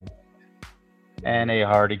And a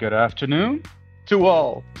hearty good afternoon to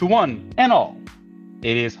all, to one and all.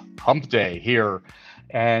 It is Hump Day here,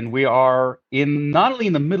 and we are in not only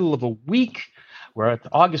in the middle of a week, we're at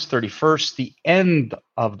August 31st, the end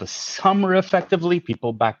of the summer effectively.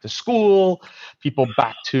 People back to school, people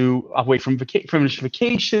back to away from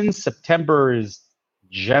vacations. September is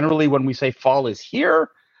generally when we say fall is here.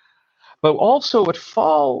 But also, what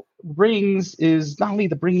fall brings is not only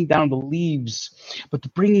the bringing down of the leaves, but the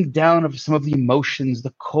bringing down of some of the emotions,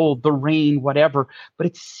 the cold, the rain, whatever. But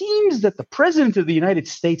it seems that the president of the United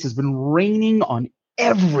States has been raining on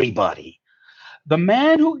everybody. The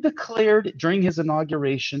man who declared during his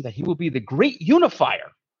inauguration that he will be the great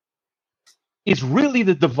unifier is really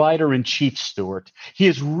the divider in chief, Stuart. He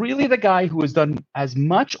is really the guy who has done as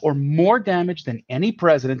much or more damage than any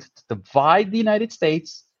president to divide the United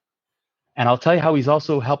States. And I'll tell you how he's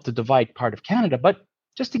also helped to divide part of Canada. But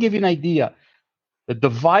just to give you an idea, the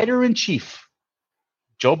divider in chief,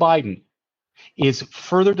 Joe Biden, is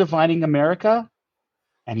further dividing America.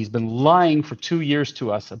 And he's been lying for 2 years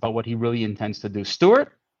to us about what he really intends to do.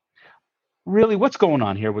 Stuart, really, what's going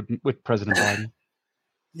on here with President Biden?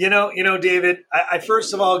 David, I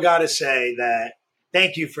first of all got to say that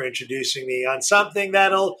thank you for introducing me on something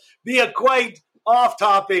that'll be a quite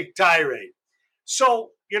off-topic tirade.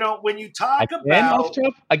 So, when you talk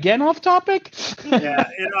again off topic. Yeah,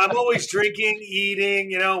 I'm always drinking,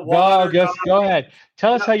 eating, water. Go ahead.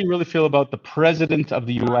 Tell us how you really feel about the president of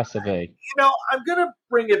the U.S. of A. I'm going to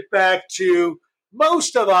bring it back to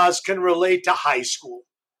most of us can relate to high school.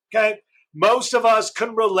 Okay, most of us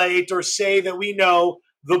can relate or say that we know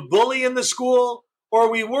the bully in the school, or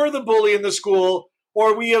we were the bully in the school,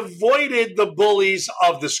 or we avoided the bullies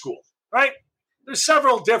of the school. Right? There's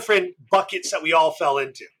several different buckets that we all fell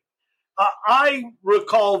into. I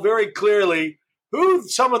recall very clearly who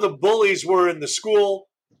some of the bullies were in the school,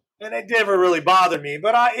 and it never really bothered me,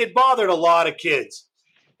 but it bothered a lot of kids.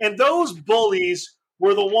 And those bullies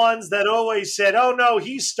were the ones that always said, oh, no,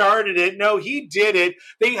 he started it. No, he did it.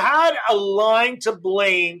 They had a line to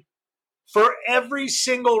blame for every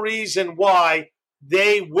single reason why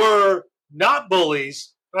they were not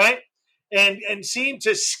bullies, right? And seemed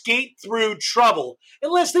to skate through trouble,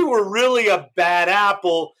 unless they were really a bad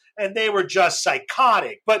apple and they were just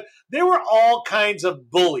psychotic. But there were all kinds of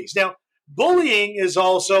bullies. Now, bullying is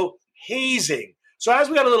also hazing. So as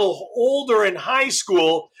we got a little older in high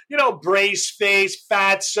school, brace face,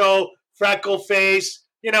 fatso, freckle face,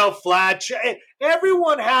 flat.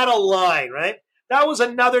 Everyone had a line, right? That was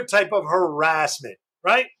another type of harassment,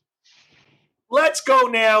 right? Let's go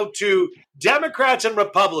now to Democrats and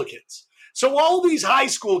Republicans. So all these high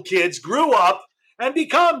school kids grew up and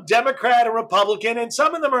become Democrat and Republican, and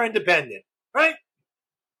some of them are independent, right?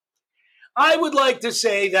 I would like to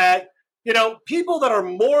say that, people that are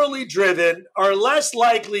morally driven are less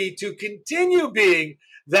likely to continue being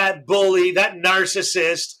that bully, that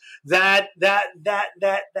narcissist, that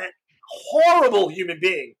horrible human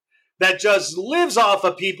being that just lives off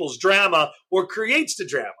of people's drama or creates the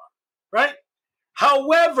drama, right?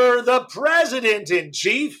 However, the president in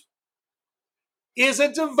chief is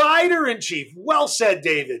a divider in chief. Well said,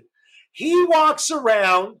 David. He walks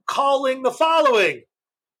around calling the following: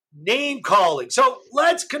 name calling. So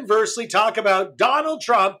let's conversely talk about Donald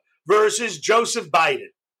Trump versus Joseph Biden.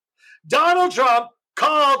 Donald Trump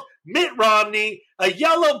called Mitt Romney a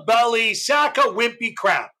yellow belly sack of wimpy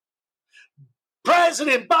crap.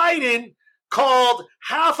 President Biden called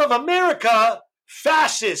half of America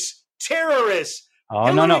fascists, terrorists.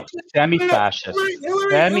 Oh, no. Semi-fascist.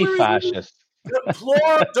 Semi-fascist.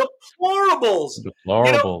 Deplorables.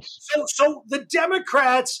 So the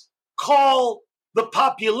Democrats call the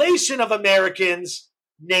population of Americans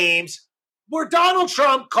names where Donald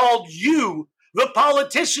Trump called you, the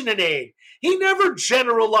politician, a name. He never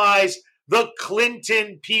generalized the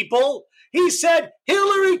Clinton people. He said,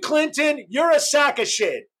 Hillary Clinton, you're a sack of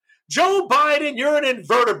shit. Joe Biden, you're an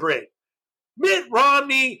invertebrate. Mitt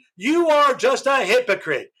Romney, you are just a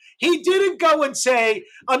hypocrite. He didn't go and say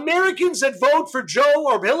Americans that vote for Joe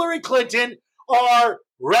or Hillary Clinton are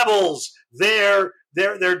rebels. They're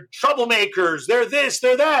troublemakers. They're this,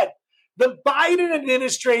 they're that. The Biden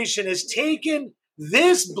administration has taken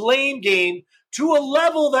this blame game to a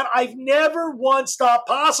level that I've never once thought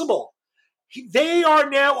possible. They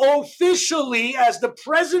are now officially, as the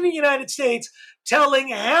president of the United States, telling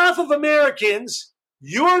half of Americans,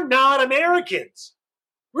 you're not Americans.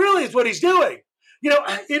 Really is what he's doing.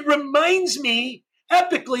 It reminds me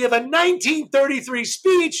epically of a 1933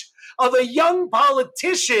 speech of a young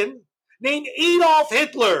politician named Adolf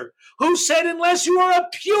Hitler, who said, unless you are a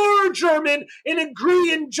pure German and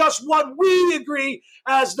agree in just what we agree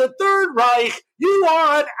as the Third Reich, you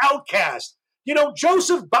are an outcast.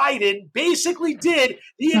 Joseph Biden basically did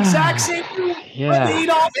the exact same thing that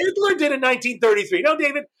Adolf Hitler did in 1933. No,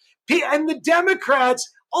 David. And the Democrats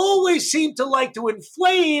always seem to like to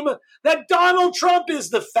inflame that Donald Trump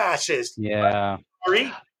is the fascist. Yeah.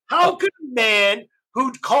 How could a man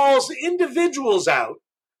who calls individuals out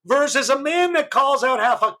versus a man that calls out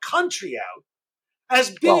half a country out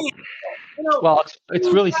as being... Well, it's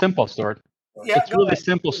really simple, Stuart. Yeah, it's really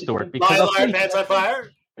simple, Stuart. Because pants on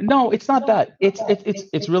fire? No, it's not that.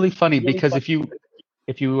 It's really funny because if you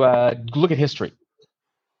look at history,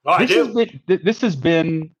 this has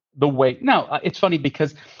been the way. Now, it's funny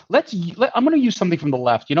because I'm going to use something from the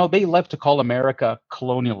left. They love to call America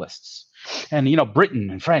colonialists, and Britain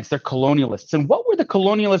and France, they're colonialists. And what were the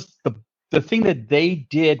colonialists? The thing that they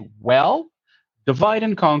did well, divide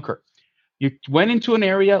and conquer. You went into an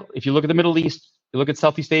area. If you look at the Middle East, you look at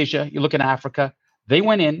Southeast Asia, you look at Africa. They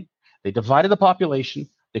went in, they divided the population,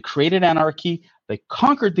 they created anarchy, they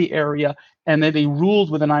conquered the area, and then they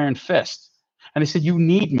ruled with an iron fist. And they said, you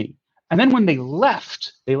need me. And then when they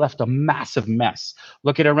left a massive mess.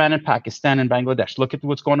 Look at Iran and Pakistan and Bangladesh. Look at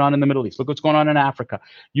what's going on in the Middle East. Look what's going on in Africa.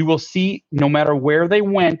 You will see, no matter where they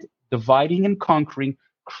went, dividing and conquering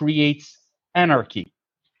creates anarchy.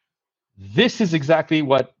 This is exactly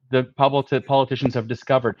what the politicians have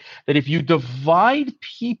discovered, that if you divide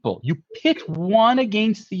people, you pit one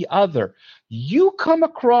against the other, you come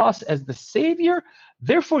across as the savior,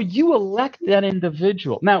 therefore you elect that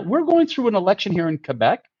individual. Now, we're going through an election here in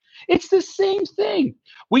Quebec. It's the same thing.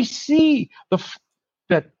 We see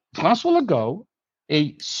that François Legault,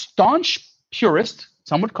 a staunch purist,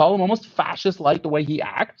 some would call him almost fascist-like the way he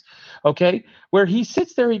acts, okay, where he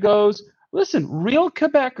sits there, he goes, listen, real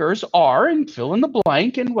Quebecers are, and fill in the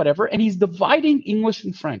blank and whatever, and he's dividing English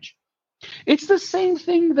and French. It's the same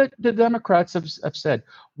thing that the Democrats have said.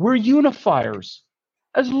 We're unifiers.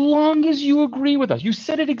 As long as you agree with us. You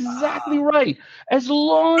said it exactly right. As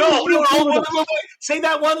long as you agree with us. Say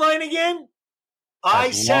that one line again.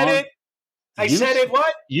 I said it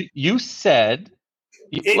what? You said...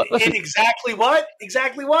 exactly what?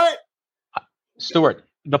 Exactly what? Stuart,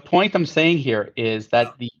 the point I'm saying here is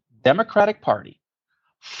that the Democratic Party,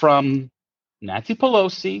 from Nancy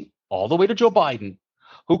Pelosi all the way to Joe Biden,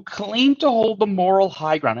 who claim to hold the moral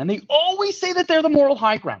high ground, and they always say that they're the moral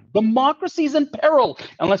high ground. Democracy's in peril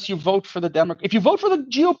unless you vote for the Democrat. If you vote for the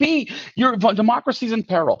GOP, your democracy's in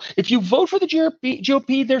peril. If you vote for the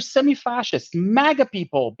GOP, they're semi-fascist, MAGA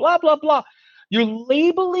people, blah, blah, blah. You're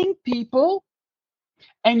labeling people,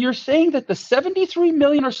 and you're saying that the 73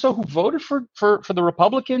 million or so who voted for the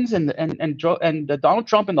Republicans and Donald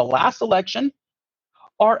Trump in the last election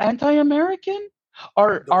are anti-American,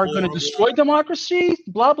 are going to destroy democracy,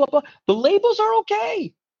 blah, blah, blah. The labels are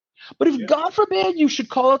okay. But if, God forbid, you should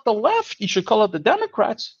call it the left, you should call it the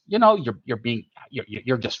Democrats,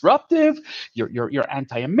 you're disruptive, you're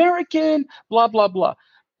anti-American, blah, blah, blah.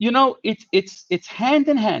 It's hand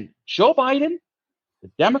in hand. Joe Biden,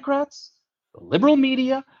 the Democrats, the liberal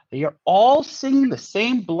media, they are all singing the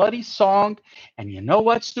same bloody song. And you know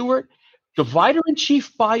what, Stuart?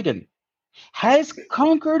 Divider-in-chief Biden has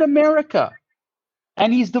conquered America,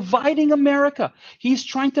 and he's dividing America. He's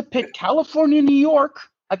trying to pit California and New York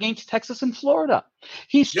against Texas and Florida.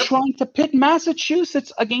 He's trying to pit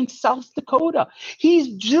Massachusetts against South Dakota. He's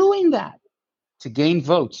doing that to gain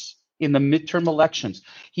votes in the midterm elections.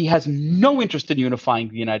 He has no interest in unifying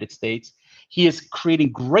the United States. He is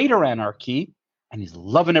creating greater anarchy, and he's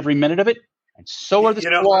loving every minute of it. And so are the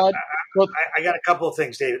squad. I got a couple of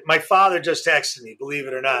things, David. My father just texted me, believe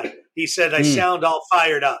it or not. He said, I sound all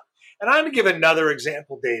fired up. And I'm going to give another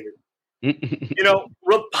example, David.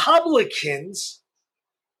 Republicans,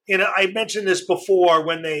 I mentioned this before,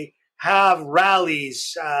 when they have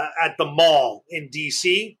rallies at the mall in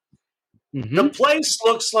D.C., the place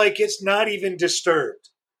looks like it's not even disturbed.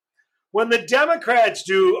 When the Democrats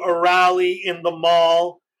do a rally in the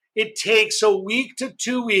mall, it takes a week to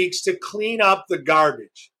 2 weeks to clean up the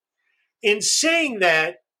garbage. In saying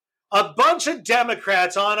that, a bunch of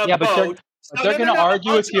Democrats on a boat. They're going to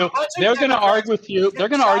argue with you. They're going to argue with you. They're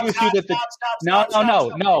going to argue with you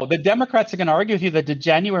that no. The Democrats are going to argue with you that the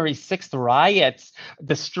January 6th riots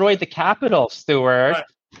destroyed the Capitol, Stuart. Right.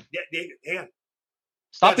 Yeah.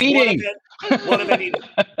 Stop eating. One of it.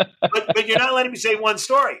 But you're not letting me say one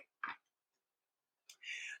story.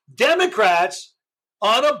 Democrats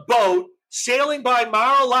on a boat sailing by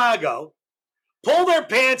Mar-a-Lago pull their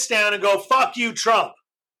pants down and go, fuck you, Trump.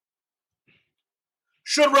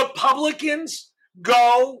 Should Republicans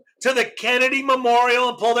go to the Kennedy Memorial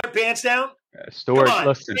and pull their pants down? Stuart, Come on.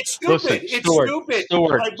 listen, It's stupid. listen, It's Stuart, stupid.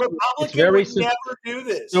 Stuart. Like, It's Republicans very would never do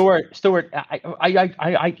this. Stuart,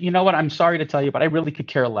 you know what? I'm sorry to tell you, but I really could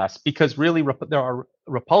care less because really there are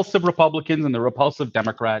repulsive Republicans and there are repulsive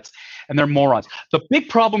Democrats, and they're morons. The big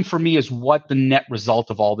problem for me is what the net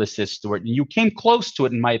result of all this is, Stuart. And you came close to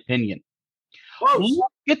it, in my opinion. Close.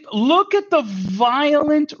 Look at the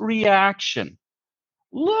violent reaction.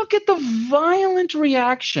 Look at the violent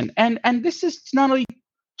reaction, and this is not only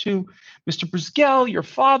to Mr. Brisgell, your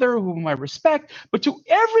father, whom I respect, but to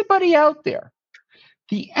everybody out there.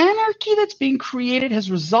 The anarchy that's being created has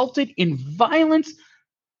resulted in violence,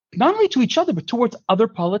 not only to each other, but towards other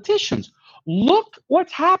politicians. Look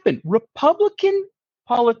what's happened. Republican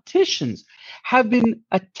politicians have been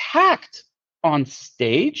attacked on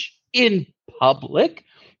stage, in public,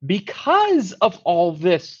 because of all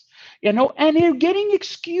this, and they're getting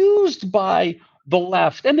excused by the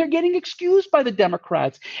left, and they're getting excused by the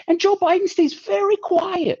Democrats. And Joe Biden stays very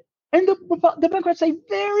quiet. And the Democrats stay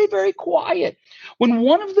very, very quiet when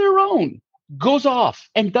one of their own goes off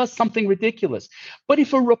and does something ridiculous. But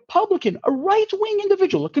if a Republican, a right-wing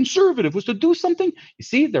individual, a conservative was to do something, you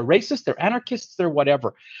see, they're racist, they're anarchists, they're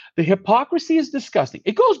whatever. The hypocrisy is disgusting.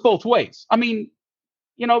 It goes both ways. I mean,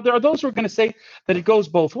 there are those who are going to say that it goes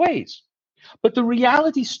both ways. But the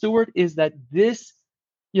reality, Stuart, is that this,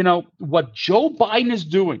 what Joe Biden is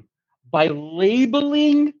doing by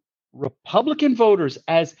labeling Republican voters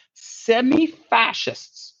as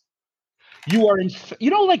semi-fascists, you are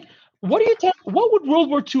what would World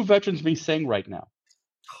War II veterans be saying right now?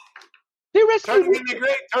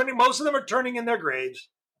 Most of them are turning in their graves.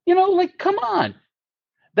 Come on.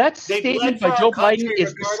 That statement by Joe Biden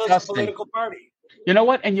is disgusting. Of political party. You know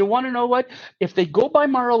what? And you want to know what? If they go by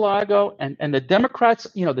Mar-a-Lago and the Democrats,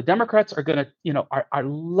 the Democrats are going to, are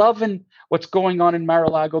loving what's going on in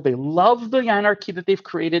Mar-a-Lago. They love the anarchy that they've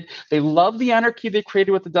created. They love the anarchy they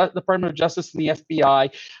created with the Department of Justice and the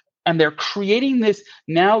FBI. And they're creating this.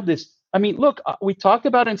 I mean, look, we talked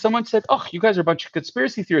about it and someone said, oh, you guys are a bunch of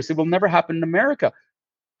conspiracy theorists. It will never happen in America.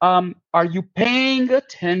 Are you paying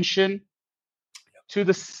attention to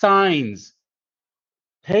the signs?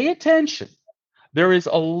 Pay attention. There is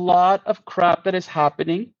a lot of crap that is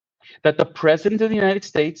happening that the president of the United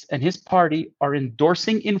States and his party are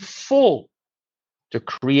endorsing in full to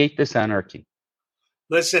create this anarchy.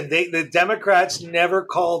 Listen, the Democrats never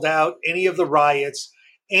called out any of the riots,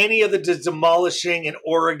 any of the demolishing in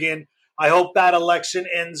Oregon. I hope that election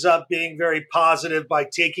ends up being very positive by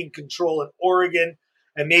taking control in Oregon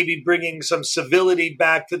and maybe bringing some civility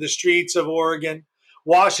back to the streets of Oregon.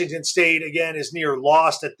 Washington State, again, is near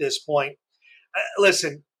lost at this point.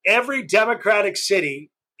 Listen, every Democratic city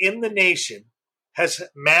in the nation has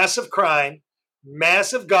massive crime,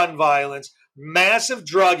 massive gun violence, massive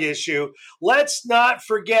drug issue. Let's not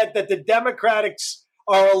forget that the Democrats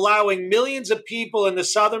are allowing millions of people in the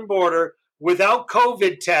southern border without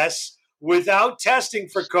COVID tests, without testing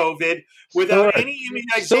for COVID, without any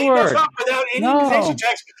immunization, immunization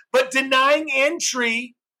checks, but denying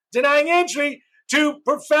entry to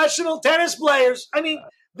professional tennis players. I mean,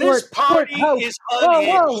 this party is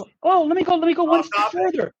unhinged. Let me go one step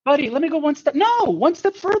further, buddy. Let me go one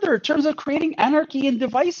step further in terms of creating anarchy and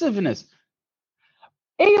divisiveness.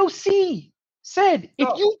 AOC said, if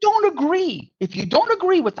you don't agree with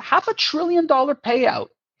the $500 billion payout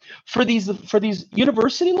for these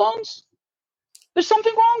university loans, there's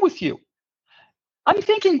something wrong with you. I'm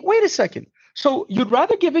thinking, wait a second. So you'd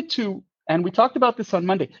rather give it to, and we talked about this on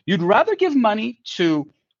Monday, you'd rather give money to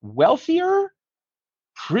wealthier,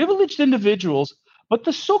 privileged individuals, but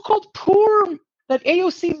the so-called poor that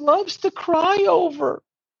AOC loves to cry over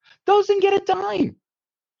doesn't get a dime.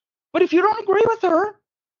 But if you don't agree with her,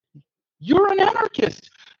 you're an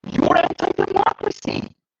anarchist. You're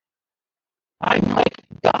anti-democracy. I'm like,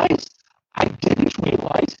 guys, I didn't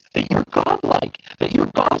realize that you're godlike, that you're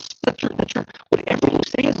gospel, that whatever you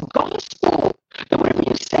say is gospel, that whatever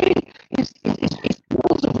you say is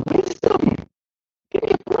words of wisdom. Give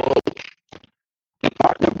me a break. The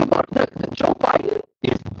Joe Biden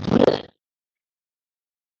is bleh.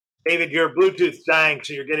 David, your Bluetooth's dying,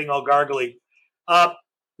 so you're getting all gargly.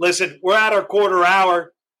 Listen, we're at our quarter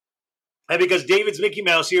hour, and because David's Mickey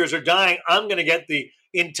Mouse ears are dying, I'm going to get the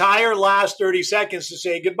entire last 30 seconds to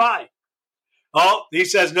say goodbye. Oh, he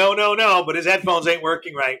says no, but his headphones ain't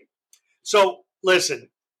working right. So listen,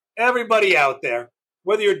 everybody out there,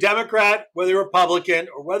 whether you're Democrat, whether you're Republican,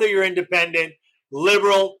 or whether you're independent,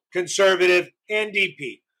 liberal, conservative,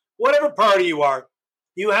 NDP, whatever party you are,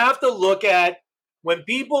 you have to look at when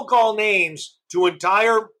people call names to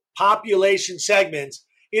entire population segments,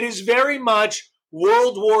 it is very much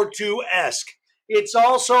World War II-esque. It's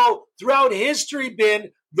also throughout history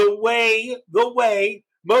been the way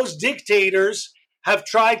most dictators have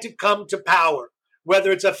tried to come to power,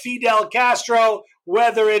 whether it's a Fidel Castro,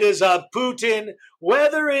 whether it is a Putin,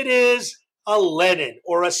 whether it is a Lenin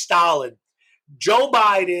or a Stalin. Joe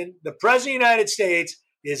Biden, the president of the United States,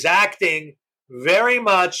 is acting very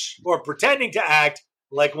much, or pretending to act,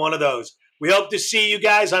 like one of those. We hope to see you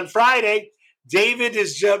guys on Friday. David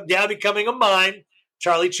is now becoming a mime.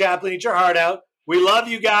 Charlie Chaplin, eat your heart out. We love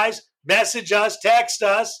you guys. Message us, text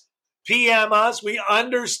us, PM us. We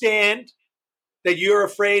understand that you're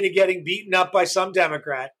afraid of getting beaten up by some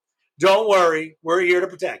Democrat. Don't worry. We're here to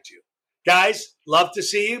protect you. Guys, love to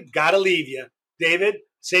see you. Gotta leave you. David,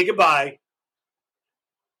 say goodbye.